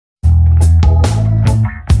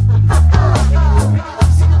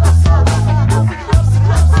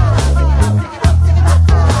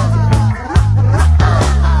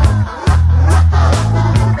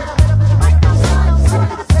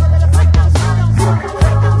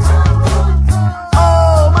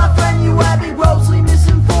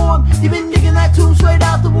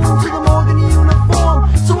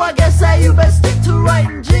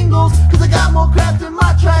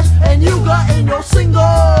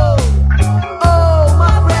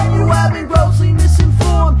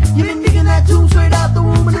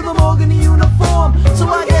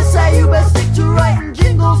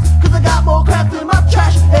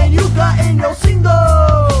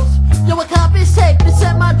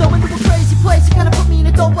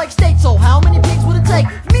don't like steak, so how many pigs would it take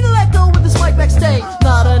for me to let go with this mic backstage?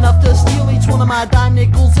 Not enough to steal each one of my dime,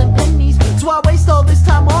 nickels, and pennies, so I waste all this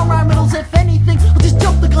time on rhyme riddles. If anything, I'll just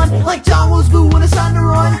jump the gun like John Woo's Boo when it's time to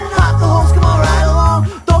run. Hot the holes, come on right along.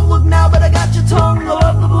 Don't look now, but I got your tongue. I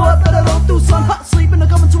love the blood, but I don't do sun. Hot sleeping, I'm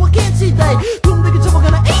coming to a can't see day. Couldn't think until we're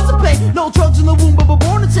gonna eat some pain. No drugs in the womb, but we're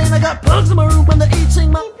born insane. I got bugs in my room when they're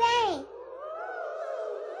eating my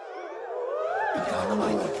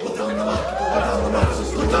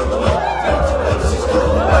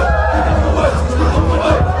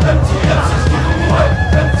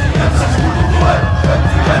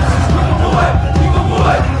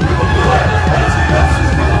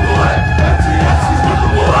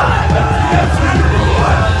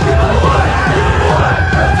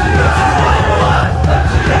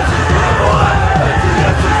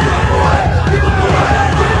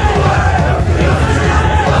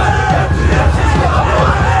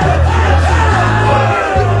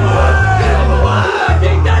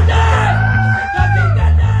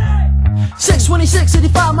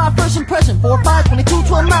my first impression. 4, 5, 22,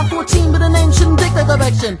 12, 9, 14, but the name shouldn't take that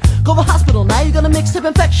direction. Go to hospital, now you got a mixed-up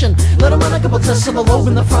infection. Let them run a couple tests of a lobe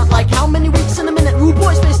in the front. Like how many weeks in a minute? Rude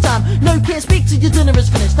boy space time. No, you can't speak till your dinner is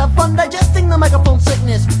finished. Have fun digesting the microphone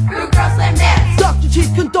sickness. Rude girl slam dance. Dr. Chief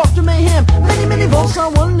Conductor Mayhem. Many volts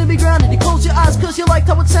on one to be grounded. You close your eyes cause you liked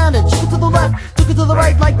how it sounded. Took it to the left, took it to the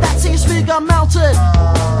right like that. So your speed got mounted.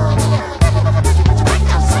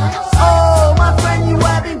 Oh, my friend, you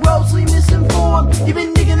have been grossly misinformed. You've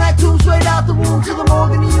been digging that tube straight out the womb to the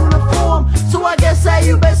morgue in a uniform. So I guess that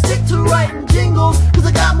you best stick to writing jingles.